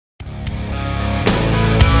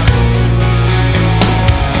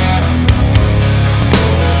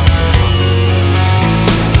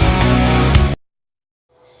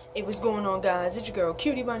Hey, what's going on, guys? It's your girl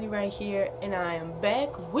Cutie Bunny right here, and I am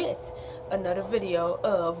back with another video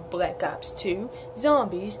of Black Ops 2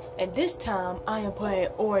 Zombies, and this time I am playing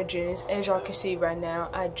Origins. As y'all can see right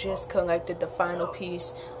now, I just collected the final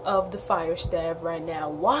piece of the fire staff right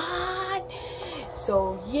now. What?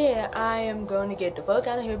 So yeah, I am going to get the fuck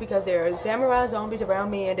out of here because there are samurai zombies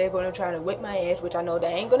around me and they're going to try to whip my ass, which I know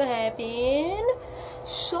that ain't going to happen.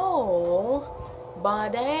 So, by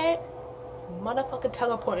that motherfucking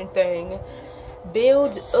teleporting thing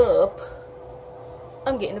builds up,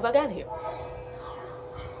 I'm getting the fuck out of here.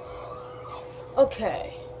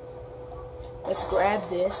 Okay, let's grab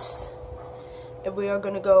this and we are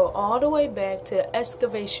gonna go all the way back to the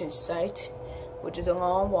excavation site, which is a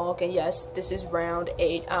long walk. And yes, this is round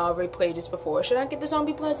 8. I already played this before. Should I get the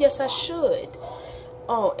zombie blood? Yes, I should.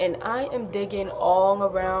 Oh, and I am digging all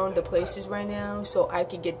around the places right now so I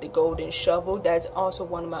can get the golden shovel. That's also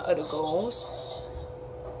one of my other goals.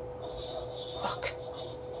 Fuck.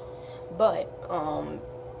 But,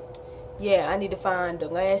 yeah, I need to find the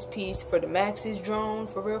last piece for the Max's drone,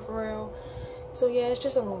 for real. So, yeah, it's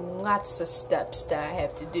just lots of steps that I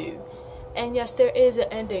have to do. And, yes, there is an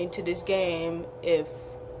ending to this game if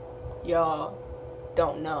y'all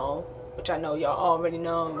don't know. Which I know y'all already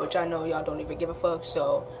know, which I know y'all don't even give a fuck,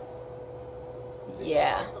 so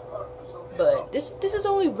yeah. But this is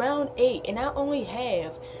only round 8, and I already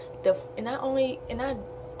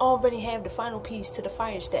have the final piece to the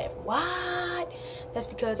fire staff. What? That's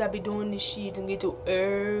because I be doing this shit a little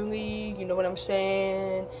early, you know what I'm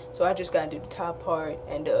saying? So I just gotta do the top part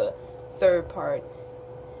and the third part.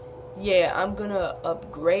 Yeah, I'm gonna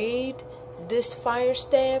upgrade this fire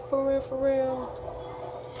staff for real.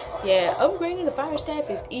 Yeah, upgrading the fire staff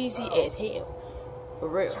is easy as hell. For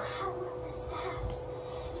real.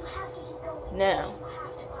 Now,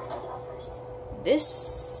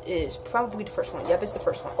 this is probably the first one. Yep, it's the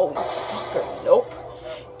first one. Oh, fucker. Nope.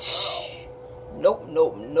 No.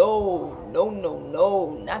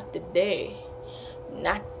 Not today.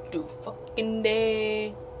 Not the fucking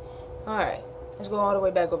day. Alright, let's go all the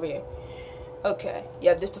way back over here. Okay,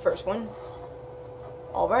 yep, this is the first one.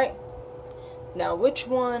 Alright. Now, which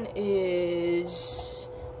one is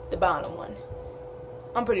the bottom one?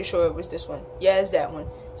 I'm pretty sure it was this one. Yeah, it's that one.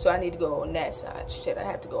 So I need to go on that side. Shit, I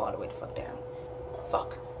have to go all the way the fuck down.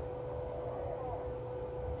 Fuck.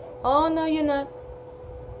 Oh, no, you're not.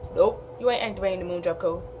 Nope. You ain't activating the moondrop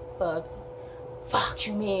code. Fuck. Fuck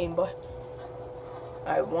you mean, boy.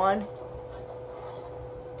 Alright, 1.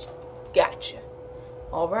 Gotcha.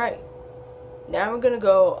 Alright. Now we're gonna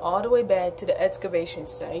go all the way back to the excavation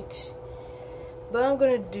site.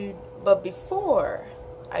 But before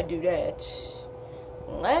I do that,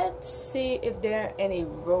 let's see if there are any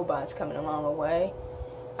robots coming along the way.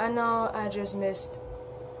 I know I just missed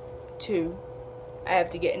 2. I have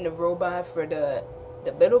to get in the robot for the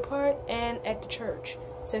middle part and at the church.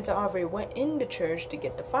 Since I already went in the church to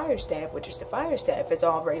get the fire staff, which is the fire staff, it's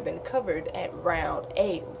already been covered at round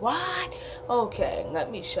 8. What? Okay,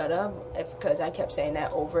 let me shut up because I kept saying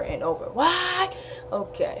that over and over. What?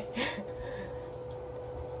 Okay.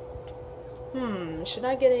 Should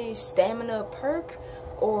I get a stamina perk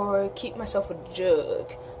or keep myself a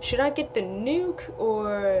jug? Should I get the nuke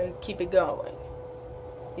or keep it going?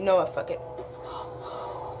 You know what, fuck it.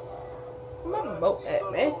 Where's my remote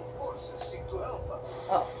at, man?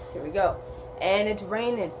 Oh, here we go. And it's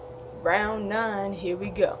raining. Round 9, here we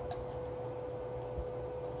go.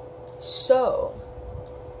 So,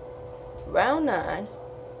 round 9,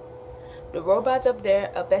 the robots up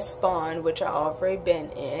there, up at spawn, which I've already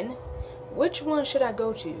been in. Which one should I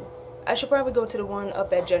go to? I should probably go to the one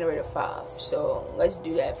up at generator 5. So let's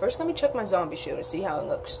do that. First, let me check my zombie shield and see how it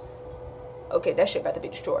looks. Okay, that shit about to be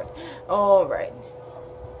destroyed. Alright.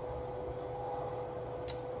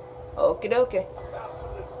 Okie dokie.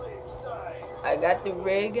 I got the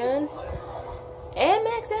ray gun. And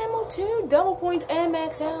max ammo too. Double points and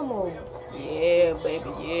max ammo. Yeah,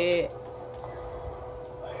 baby, yeah.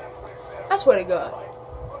 I swear to God.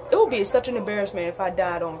 It would be such an embarrassment if I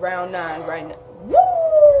died on round 9 right now.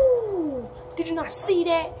 Woo! Did you not see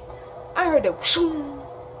that? I heard the whoosh.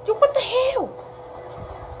 Yo, what the hell?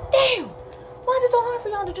 Damn! Why is it so hard for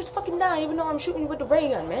y'all to just fucking die even though I'm shooting with the ray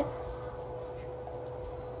gun, man?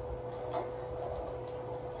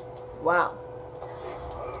 Wow.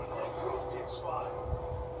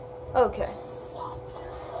 Okay.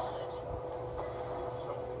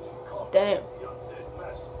 Damn.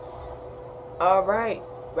 Alright.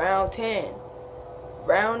 Round 10.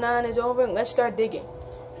 Round 9 is over. Let's start digging.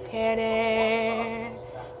 Ta-da!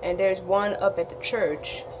 And there's one up at the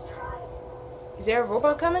church. Is there a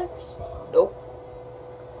robot coming? Nope.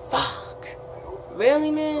 Fuck.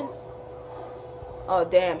 Really, man? Oh,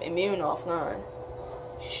 damn. Immune offline.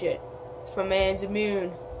 Shit. It's my man's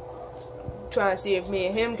immune. Trying to see if me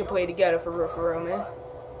and him can play together for real, man.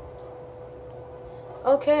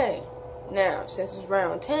 Okay. Now, since it's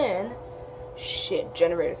round 10, shit,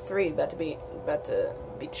 generator 3 about to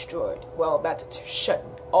be destroyed. Well, about to shut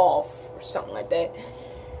off or something like that.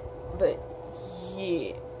 But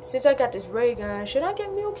yeah, since I got this ray gun, should I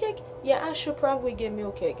get Mule Kick? Yeah, I should probably get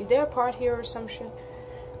Mule Kick. Is there a part here or some shit?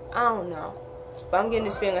 I don't know. But I'm getting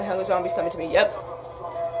this feeling like hella zombies coming to me. Yep.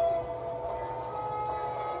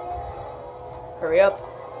 Hurry up.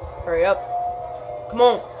 Hurry up. Come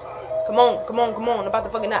on. Come on. Come on. Come on. I'm about to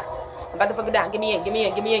fucking die. I'm about to fucking die. Get me in. Get me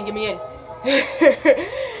in. Get me in. Get me in.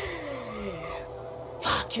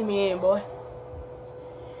 Fuck you, me in, boy.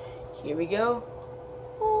 Here we go.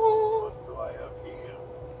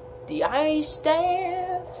 The ice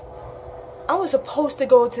staff. I was supposed to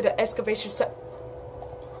go to the excavation site.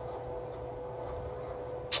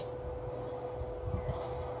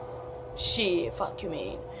 Shit, fuck you,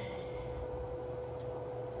 man.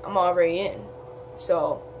 I'm already in.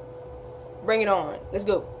 So, bring it on. Let's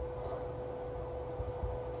go.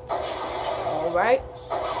 Alright.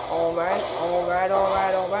 Alright, alright,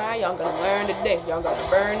 alright, alright. Y'all gonna learn today. Y'all gonna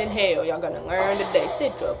burn in hell. Y'all gonna learn today.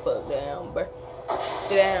 Sit your fuck down, bro.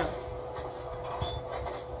 Sit down.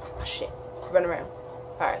 Oh, shit. Run around.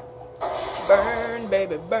 Alright. Burn,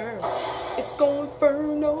 baby, burn. It's going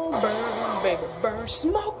inferno. Burn, baby, burn.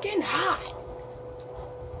 Smoking hot.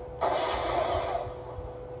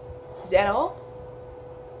 Is that all?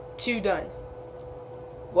 2 done.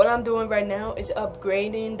 What I'm doing right now is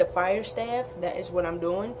upgrading the fire staff. That is what I'm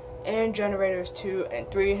doing. And generators 2 and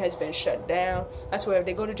 3 has been shut down. I swear, if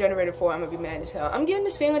they go to generator 4, I'm gonna be mad as hell. I'm getting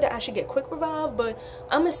this feeling that I should get quick revive, but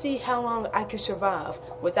I'm gonna see how long I can survive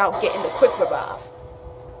without getting the quick revive.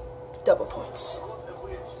 Double points.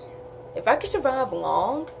 If I can survive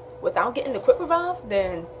long without getting the quick revive,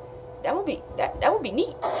 then that would be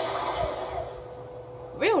neat.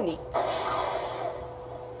 Real neat.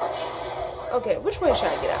 Okay, which way should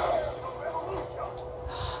I get out?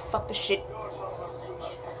 Fuck this shit.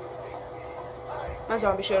 My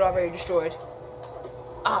zombie shield already destroyed.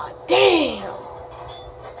 Ah, damn!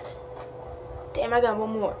 Damn, I got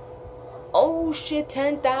one more. Oh shit,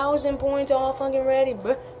 10,000 points all fucking ready,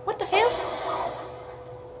 bro. What the hell?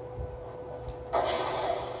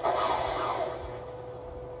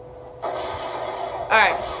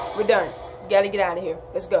 Alright, we're done. Gotta get out of here.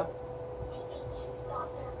 Let's go.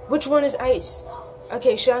 Which one is ice?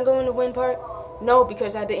 Okay, should I go in the wind part? No,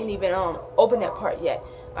 because I didn't even open that part yet.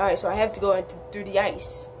 Alright, so I have to go through the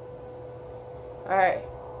ice. Alright.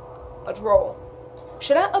 Let's roll.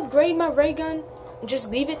 Should I upgrade my ray gun and just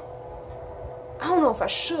leave it? I don't know if I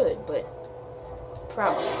should, but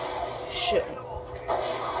probably shouldn't.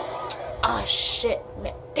 Ah, shit,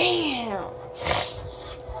 man. Damn.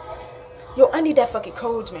 Yo, I need that fucking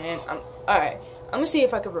codes, man. Alright. I'm gonna see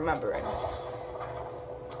if I can remember it.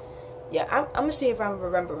 Yeah, I'm gonna see if I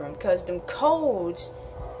remember them, because them codes,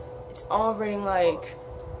 it's already like,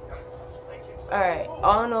 alright,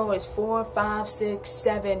 all I know is 4, 5, 6,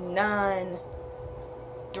 7, 9,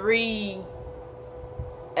 3,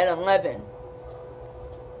 and 11,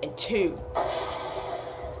 and 2.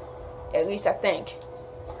 At least I think.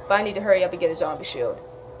 But I need to hurry up and get a zombie shield.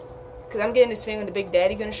 Because I'm getting this feeling the Big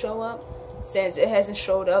Daddy gonna show up, since it hasn't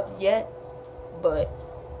showed up yet, but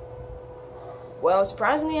well,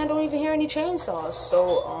 surprisingly, I don't even hear any chainsaws,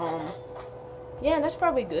 so, yeah, that's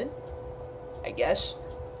probably good, I guess.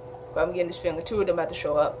 But I'm getting this feeling 2 of them about to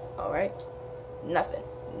show up, alright? Nothing.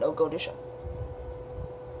 No golden shovel.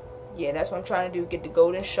 Yeah, that's what I'm trying to do, get the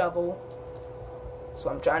golden shovel. That's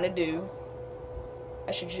what I'm trying to do.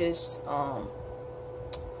 I should just,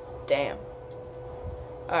 damn.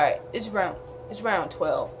 Alright, it's round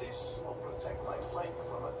 12.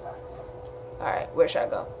 Alright, where should I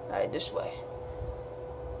go? Alright, this way.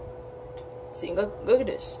 See, look at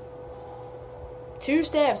this. 2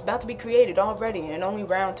 staffs about to be created already, and only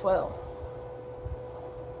round 12.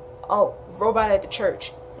 Oh, robot at the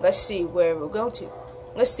church. Let's see where we'll go to.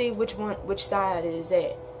 Let's see which side it is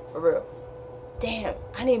at. For real. Damn,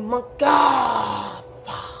 I need monk. Ah,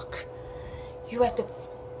 fuck. You have to.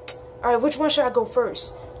 Alright, which one should I go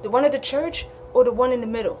first? The one at the church or the one in the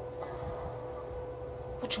middle?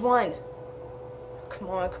 Which one? Come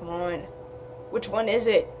on, come on. Which one is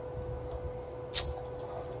it?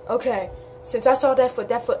 Okay, since I saw that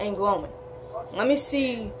foot ain't glowing. Let me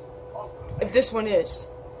see if this one is.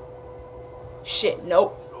 Shit,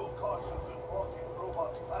 nope.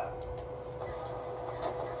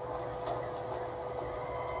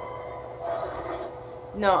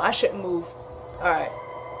 No, I shouldn't move. Alright.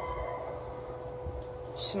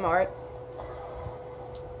 Smart.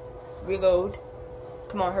 Reload.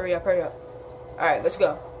 Come on, hurry up, hurry up. Alright, let's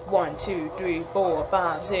go. 1, 2, 3, 4,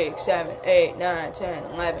 5, 6, 7, 8, 9, 10,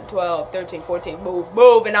 11, 12, 13, 14. Move,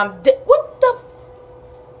 move, and I'm dead. What the?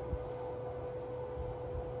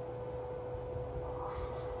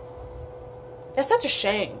 That's such a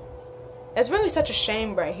shame. That's really such a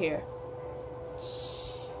shame right here.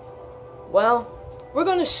 Well, we're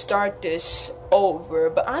gonna start this over,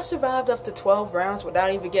 but I survived up to 12 rounds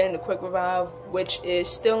without even getting a quick revive, which is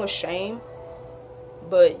still a shame.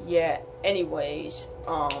 But yeah, anyways,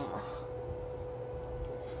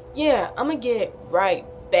 yeah, I'm gonna get right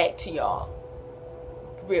back to y'all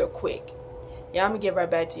real quick. Yeah, I'm gonna get right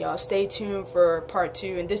back to y'all. Stay tuned for part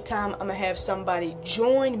 2, and this time I'm gonna have somebody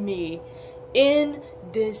join me in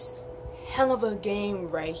this hell of a game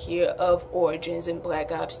right here of Origins and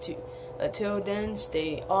Black Ops 2. Until then,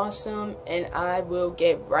 stay awesome, and I will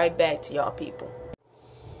get right back to y'all people.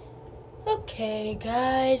 Okay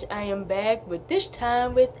guys, I am back, but this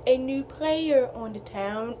time with a new player on the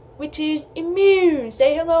town, which is Immune.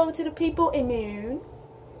 Say hello to the people, Immune.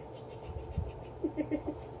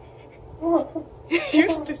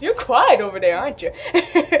 You're quiet over there, aren't you?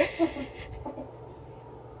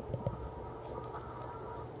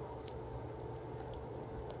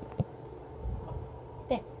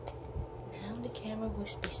 There. Now the camera will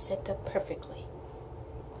be set up perfectly.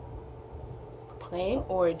 Playing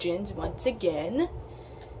Origins once again,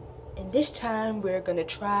 and this time we're gonna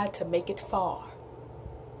try to make it far.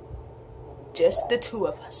 Just the two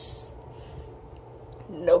of us.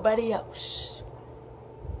 Nobody else.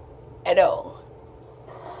 At all.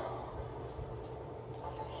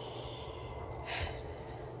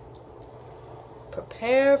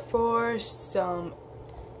 Prepare for some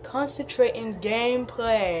concentrating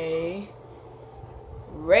gameplay,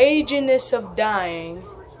 raginess of dying,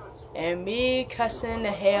 and me cussing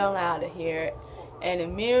the hell out of here, and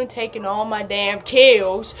Immune taking all my damn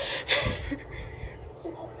kills.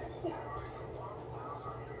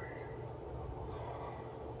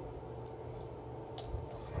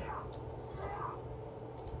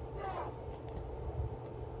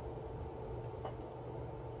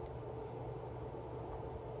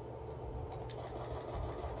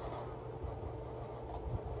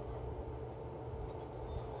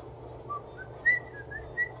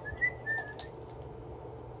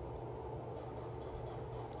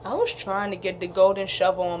 I was trying to get the golden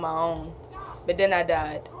shovel on my own, but then I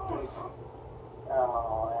died.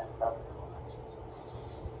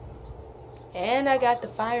 And I got the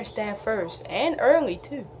fire staff first, and early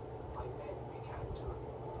too,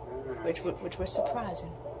 which was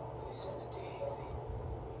surprising.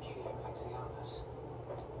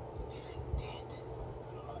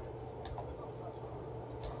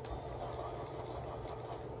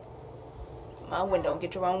 My window,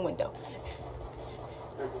 get your own window.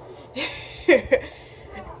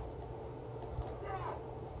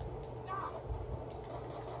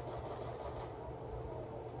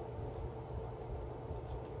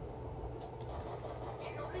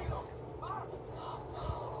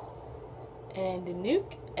 And the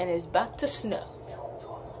nuke, and it's about to snow.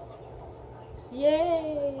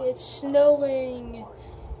 Yay, it's snowing,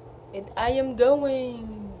 and I am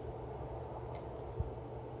going.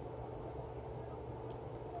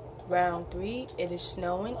 Round 3, it is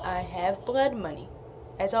snowing. I have blood money,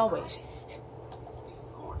 as always.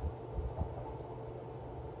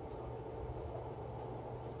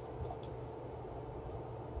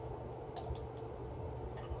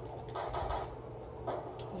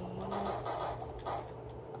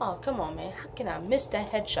 Oh, come on, man. How can I miss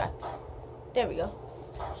that headshot? There we go.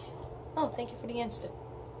 Oh, thank you for the instant.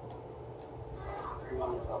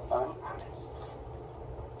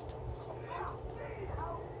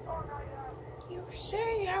 You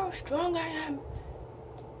say how strong I am.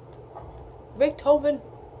 Rick Tofen.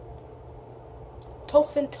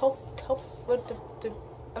 What the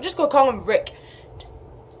I'm just gonna call him Rick.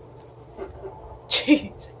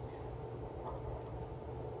 Jeez.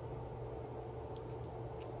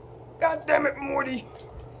 God damn it, Morty.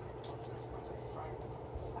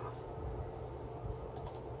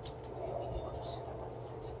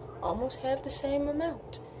 Almost have the same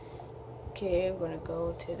amount. Okay, we're gonna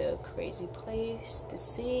go to the crazy place to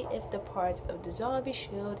see if the part of the zombie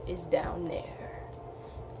shield is down there.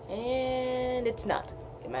 And it's not.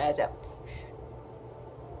 Get my ass out.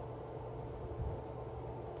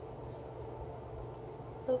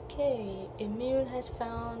 Okay, Immune has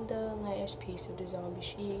found the last piece of the zombie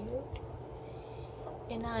shield.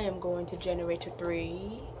 And I am going to generator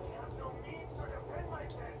 3.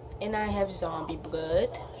 And I have zombie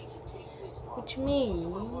blood. Which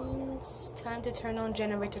means time to turn on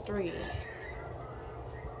generator 3.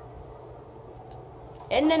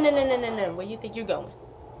 And no. Where you think you're going?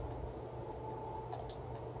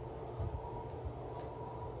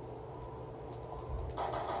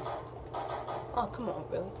 Oh, come on,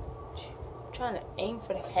 really? I'm trying to aim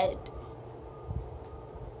for the head.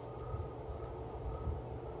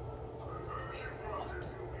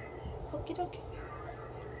 Okay.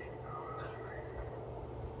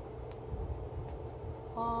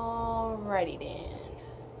 Alrighty then.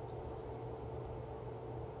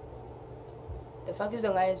 The fuck is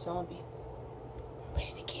the last zombie? I'm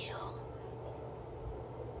ready to kill.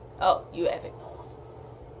 Oh, you have it.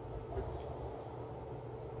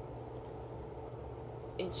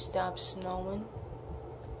 It stopped snowing.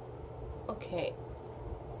 Okay.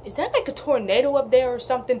 Is that like a tornado up there or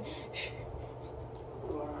something?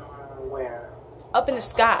 Where? Up in the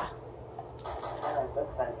sky.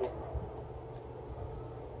 Looks like it.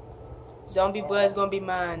 Zombie blood's gonna be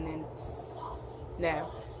mine and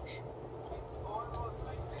now.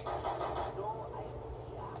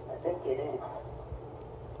 I think it is.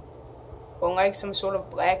 Or like some sort of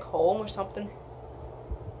black hole or something.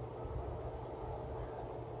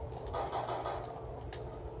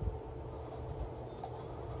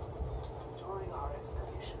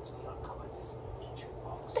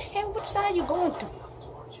 What the hell? Which side are you going to?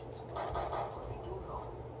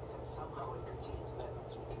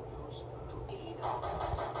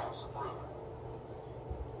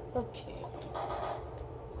 Okay.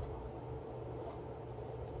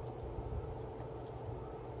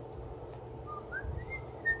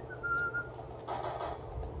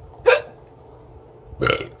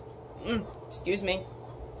 Excuse me.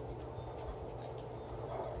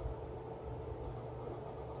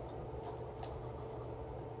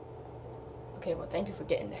 Okay, well, thank you for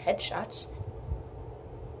getting the headshots.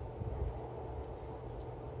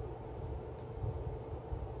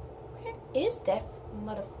 Where is that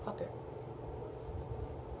motherfucker?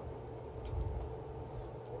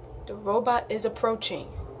 The robot is approaching.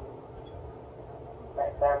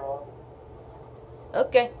 Back family.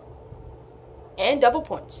 Okay. And double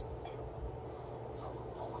points.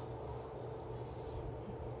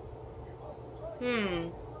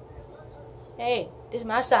 Hey, this is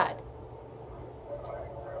my side.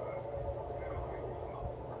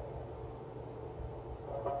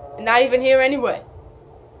 Not even here anyway.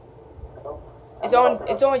 It's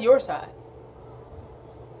on your side.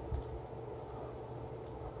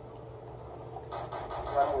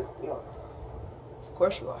 I'm with you. Of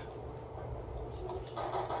course you are.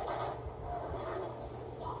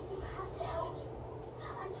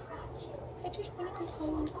 I just want to go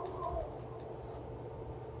home.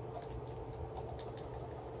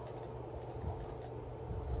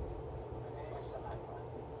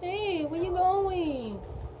 Hey, where you going?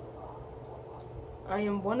 I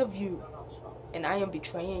am one of you, and I am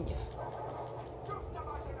betraying you.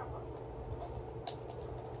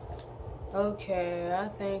 Okay, I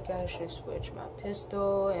think I should switch my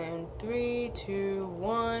pistol. And 3, 2,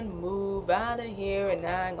 1, move out of here, and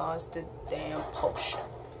I lost the damn potion.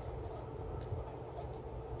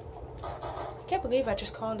 I can't believe I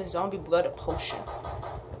just called the zombie blood a potion.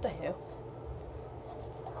 What the hell?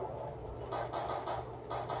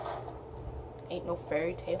 Ain't no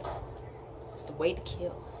fairy tale. It's the way to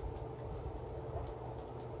kill.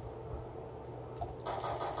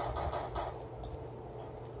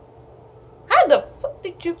 How the fuck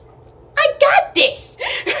did you... I got this!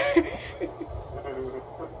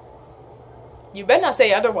 You better not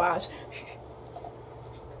say otherwise.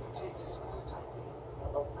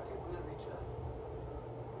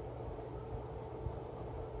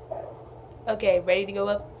 Okay, ready to go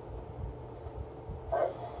up?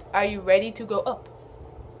 Are you ready to go up?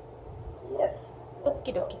 Yes.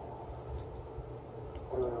 Okie dokie.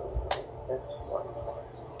 That's one.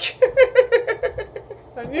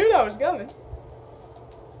 I knew that was coming.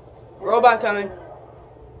 Robot coming.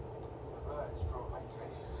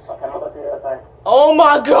 Okay, I'm about to do the other side. Oh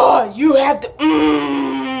my god, you have to.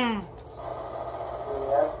 Yeah.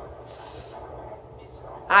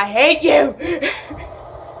 I hate you.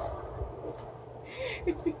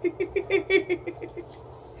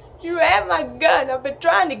 You have my gun. I've been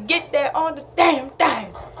trying to get there all the damn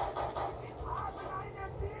time.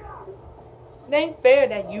 It ain't fair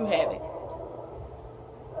that you have it.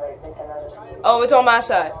 Alright, take another. Oh, it's on my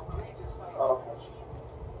side. Oh,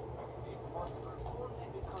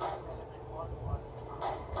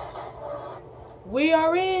 We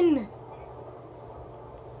are in.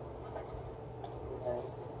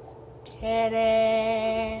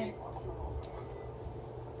 Teddy.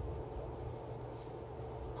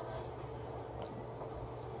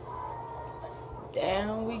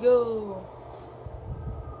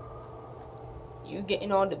 You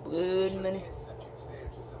getting all the blood money?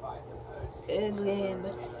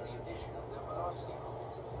 Blood.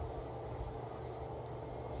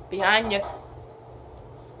 Behind you.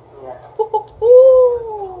 Yeah.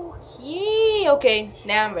 Woo-hoo-hoo. Yeah. Okay.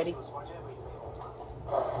 Now I'm ready.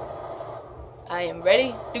 I am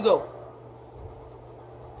ready to go.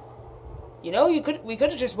 You know, we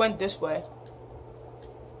could have just went this way.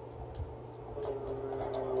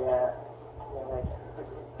 Yeah. You're right.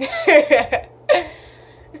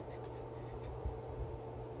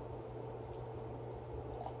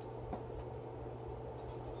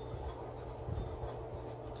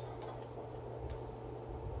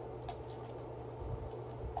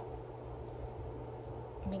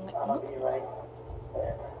 I mean, like, I'll be right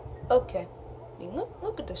there. okay. I mean,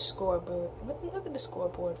 look at the scoreboard. Look at the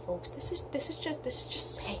scoreboard, folks. This is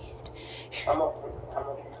just sad. I'm okay. I'm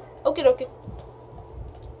okay. Okay.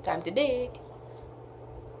 Time to dig.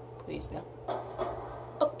 Please no.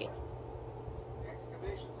 Okay.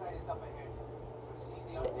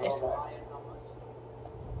 It's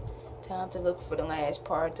time to look for the last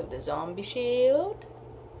part of the zombie shield.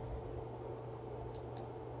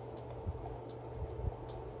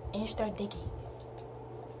 And start digging.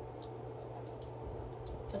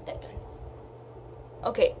 Fuck that gun.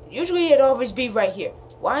 Okay, usually it always be right here.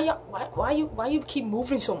 Why you keep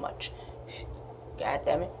moving so much? God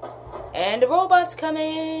damn it. And the robot's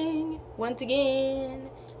coming once again.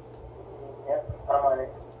 Yep, I'm on it.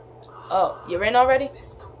 Oh, you're in already?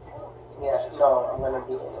 Yeah, no, I'm gonna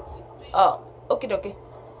be in. Oh, okay.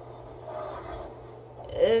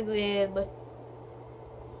 Ugly, but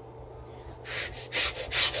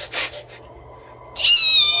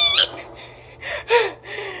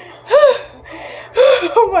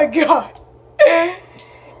oh my god.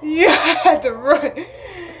 You had to run.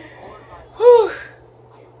 Whew.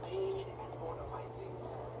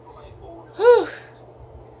 Whew.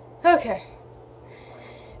 Okay.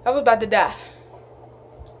 I was about to die.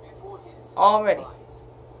 Already.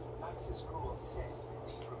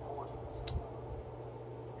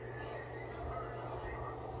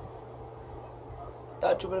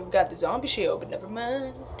 Thought you would have got the zombie shield, but never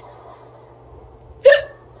mind.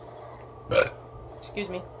 Excuse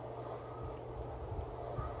me.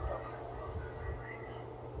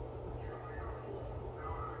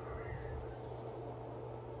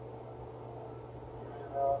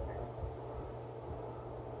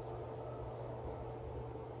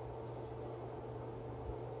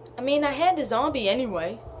 I mean, I had the zombie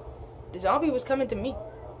anyway. The zombie was coming to me.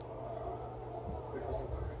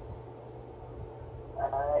 I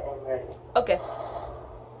am ready. Okay.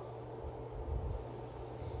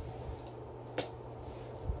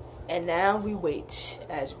 And now we wait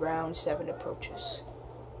as round 7 approaches.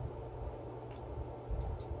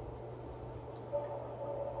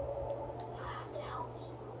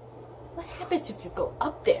 What happens if you go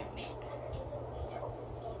up there, man?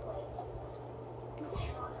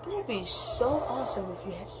 It would be so awesome if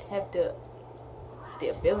you have the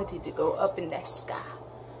ability to go up in that sky,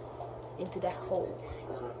 into that hole.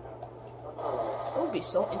 It would be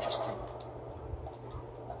so interesting.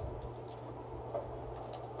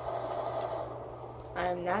 I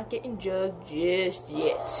am not getting jugged just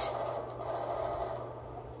yet.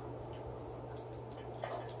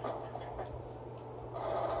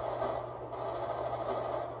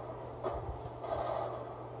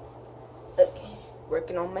 Okay,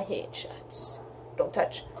 working on my headshots. Don't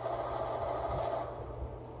touch.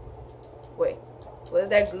 Wait, what is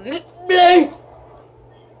that glitch?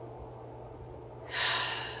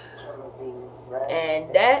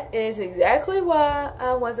 And that is exactly why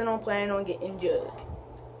I wasn't planning on getting jugged.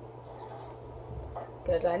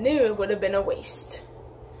 Because I knew it would have been a waste.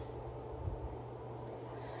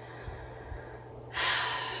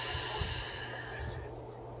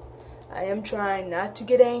 I am trying not to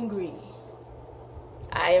get angry.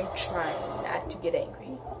 I am trying not to get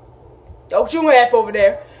angry. Don't you laugh over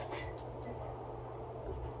there.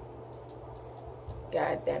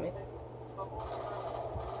 God damn it.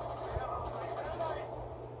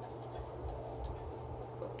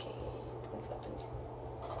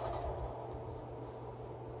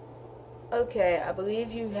 Okay, I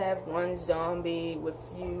believe you have one zombie with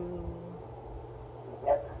you.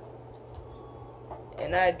 Yep.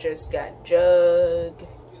 And I just got jugged.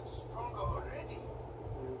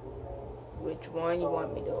 Which one you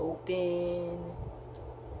want me to open?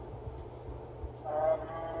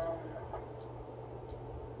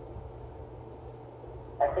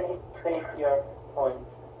 I think take your point.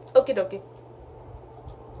 Okie dokie.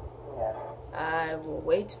 Yeah. I will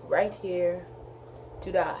wait right here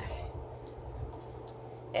to die.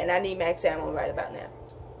 And I need max ammo right about now.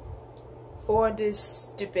 for this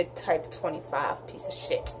stupid Type 25 piece of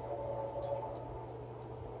shit.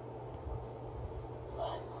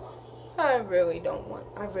 I really don't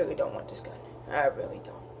want this gun. I really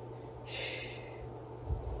don't.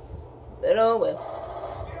 But oh well.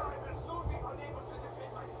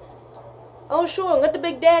 Oh sure, let the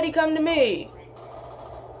Big Daddy come to me.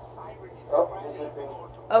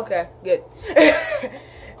 Okay, good.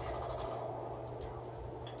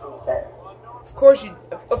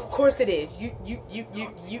 Of course it is.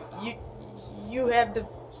 You have the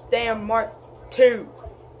damn Mark II.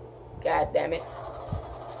 God damn it.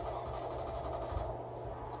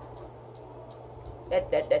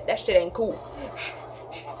 That shit ain't cool.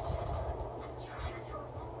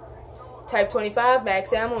 Type 25,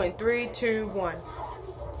 max ammo in 3, 2, 1.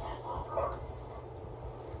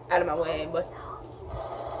 Out of my way, but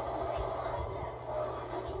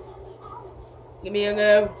leave me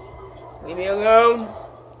alone. Leave me alone.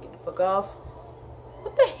 Get the fuck off.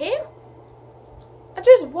 What the hell? I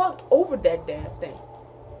just walked over that damn thing.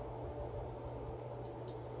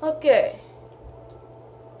 Okay.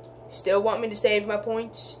 Still want me to save my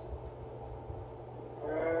points?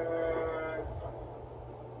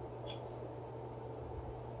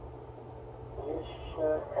 You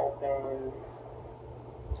should open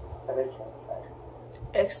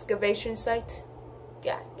Excavation site?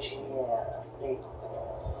 Gotcha. Yeah, please.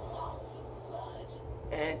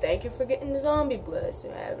 And thank you for getting the zombie blood.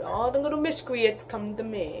 So I have all the little miscreants come to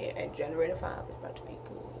me. And Generator 5 is about to be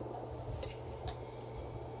good.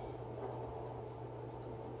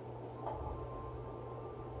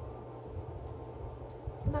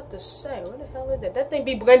 I'm about to say, what the hell is that? That thing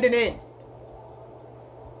be blending in.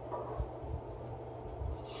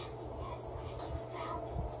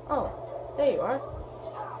 Oh, there you are.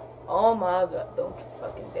 Oh my god, don't you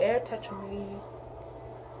fucking dare touch me.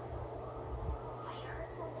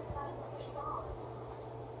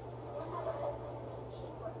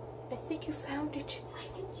 I think you found it.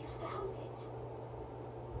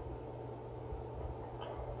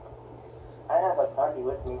 I have a zombie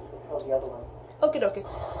with me, so kill the other one. Okay.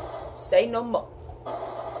 Say no more.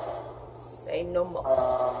 Say no more.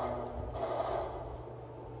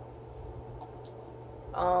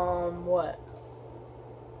 What?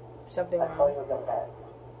 Something I call wrong. you the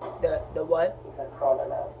cat. The what? He's a crawler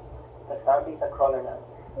now. The zombie's a crawler now.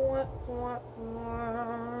 What?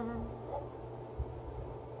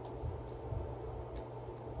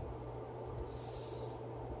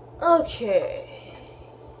 Okay.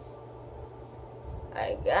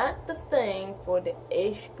 I got the thing for the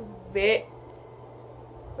excavate.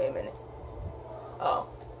 Wait a minute. Oh,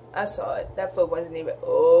 I saw it. That foot wasn't even.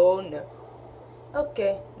 Oh no.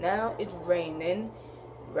 Okay, now it's raining.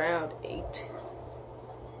 Round 8.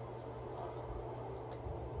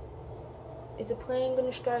 Is the plane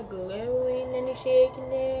gonna start glowing and shaking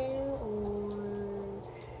now? Or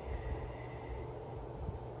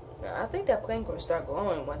no, I think that plane gonna start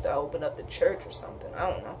glowing once I open up the church or something. I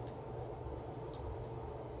don't know.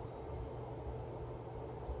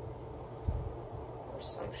 Or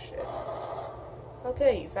some shit.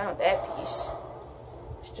 Okay, you found that piece.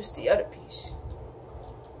 It's just the other piece.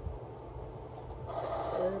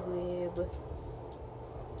 Ugly, but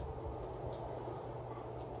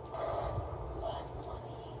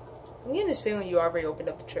I'm getting this feeling you already opened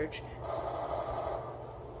up the church.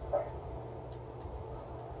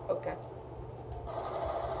 Okay.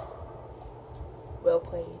 Well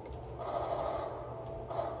played.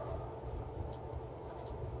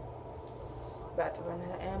 About to run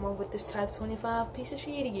out of ammo with this Type 25 piece of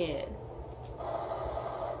shit again.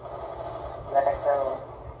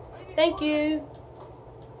 Thank you.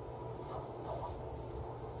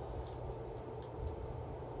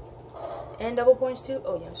 And double points too?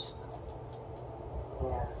 Oh, yes.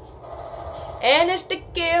 Yeah. And it's the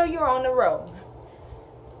kill. You're on the road.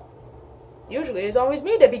 Usually it's always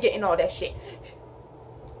me that be getting all that shit.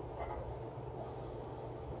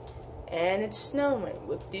 And it's snowing.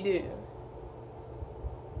 Whoop-de-doo.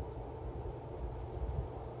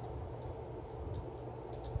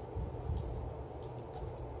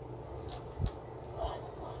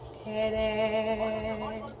 Head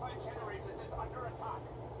in.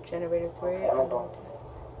 Generator 3.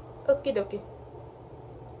 Okie dokie.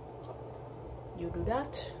 You do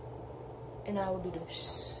that, and I will do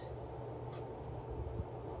this.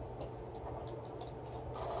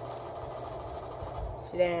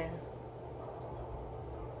 Sit down.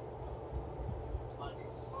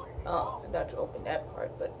 Oh, I thought you opened that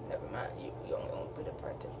part, but never mind. You only opened the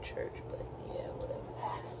part to the church, but yeah, whatever.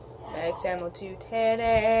 Max ammo 210.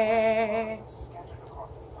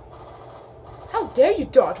 How dare you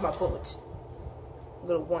dodge my bullets?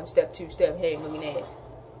 Little 1 step, 2 step, hey, look at that.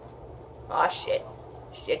 Aw, shit.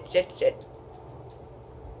 Shit.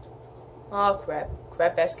 Oh, crap.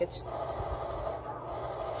 Crap baskets.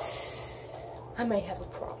 I may have a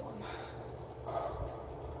problem.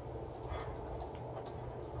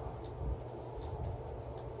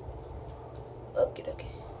 Okay.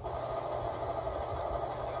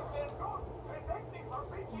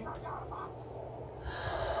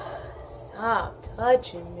 Stop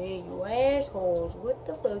touching me, you assholes. What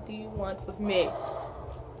the fuck do you want with me?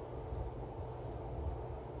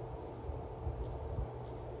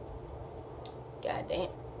 God damn.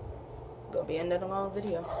 Gonna be another long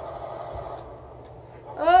video.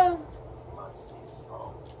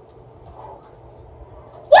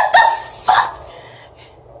 What the fuck?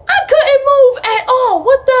 I couldn't move at all.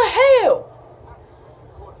 What the hell?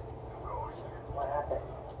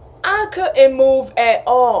 I couldn't move at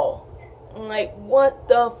all. Like, what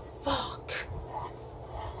the fuck?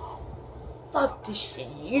 Fuck this shit.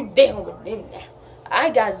 You dealing with them now. I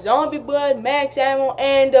got zombie blood, max ammo,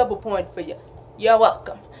 and double point for you. You're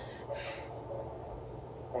welcome.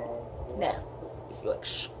 Now, if you'll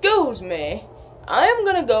excuse me, I am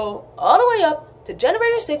gonna go all the way up to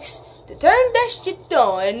generator 6 to turn that shit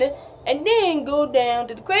on, and then go down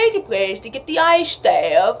to the crazy place to get the ice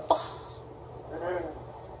staff.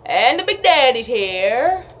 And the big daddy's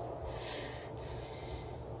here.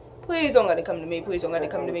 Please don't let it come to me. Please don't let it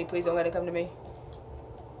come to me. Please don't let it come to me.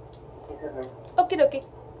 Okay.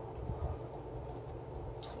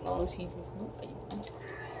 As long as he's with you.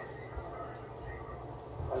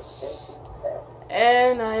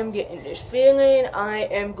 And I am getting this feeling I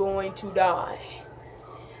am going to die.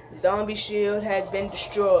 The zombie shield has been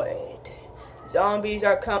destroyed. Zombies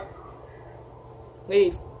are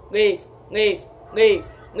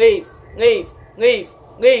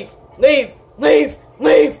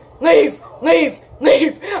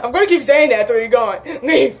Leave. I'm gonna keep saying that till you're gone.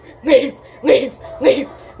 Leave.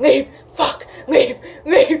 Fuck. Leave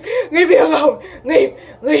me alone. Leave.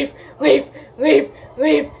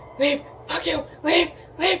 Fuck you. Leave.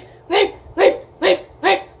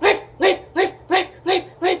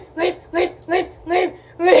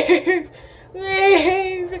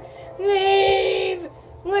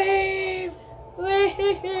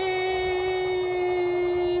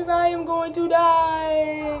 I am going to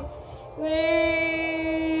die.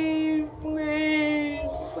 Leave. Please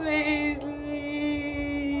leave.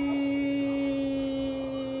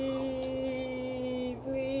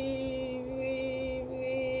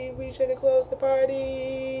 We should have closed the party.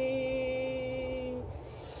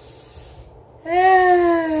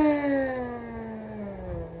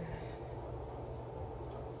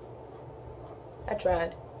 I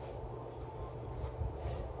tried.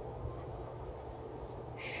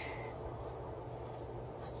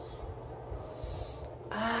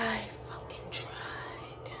 I fucking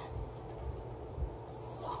tried.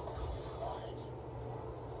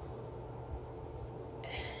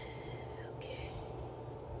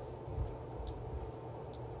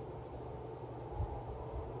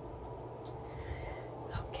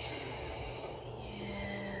 Okay.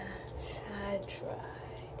 Yeah, I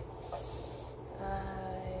tried. I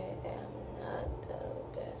am not the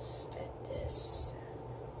best at this.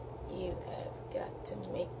 You have got to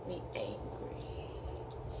make me angry.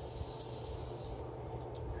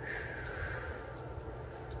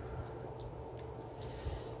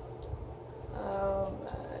 Oh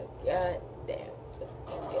my god damn.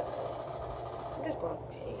 I'm just gonna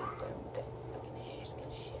pay them that fucking ass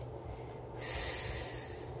and shit.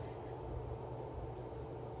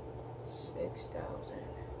 6,000.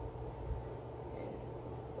 And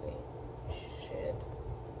wait, shit.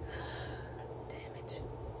 Damn it.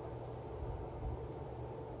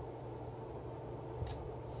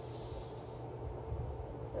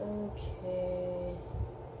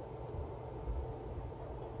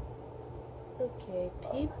 Okay,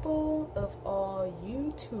 people of all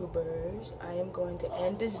YouTubers, I am going to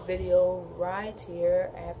end this video right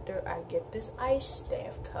here after I get this ice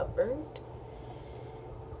staff covered.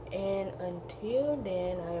 And until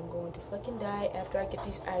then, I am going to fucking die after I get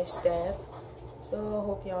these ice staff. So I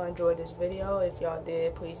hope y'all enjoyed this video. If y'all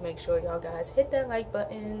did, please make sure y'all guys hit that like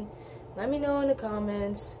button. Let me know in the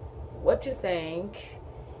comments what you think.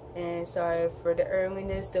 And sorry for the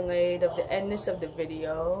earliness, delayed of the endness of the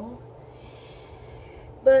video.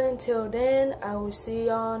 But until then, I will see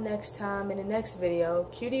y'all next time in the next video.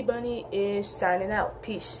 Cutie Bunny is signing out.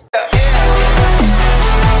 Peace.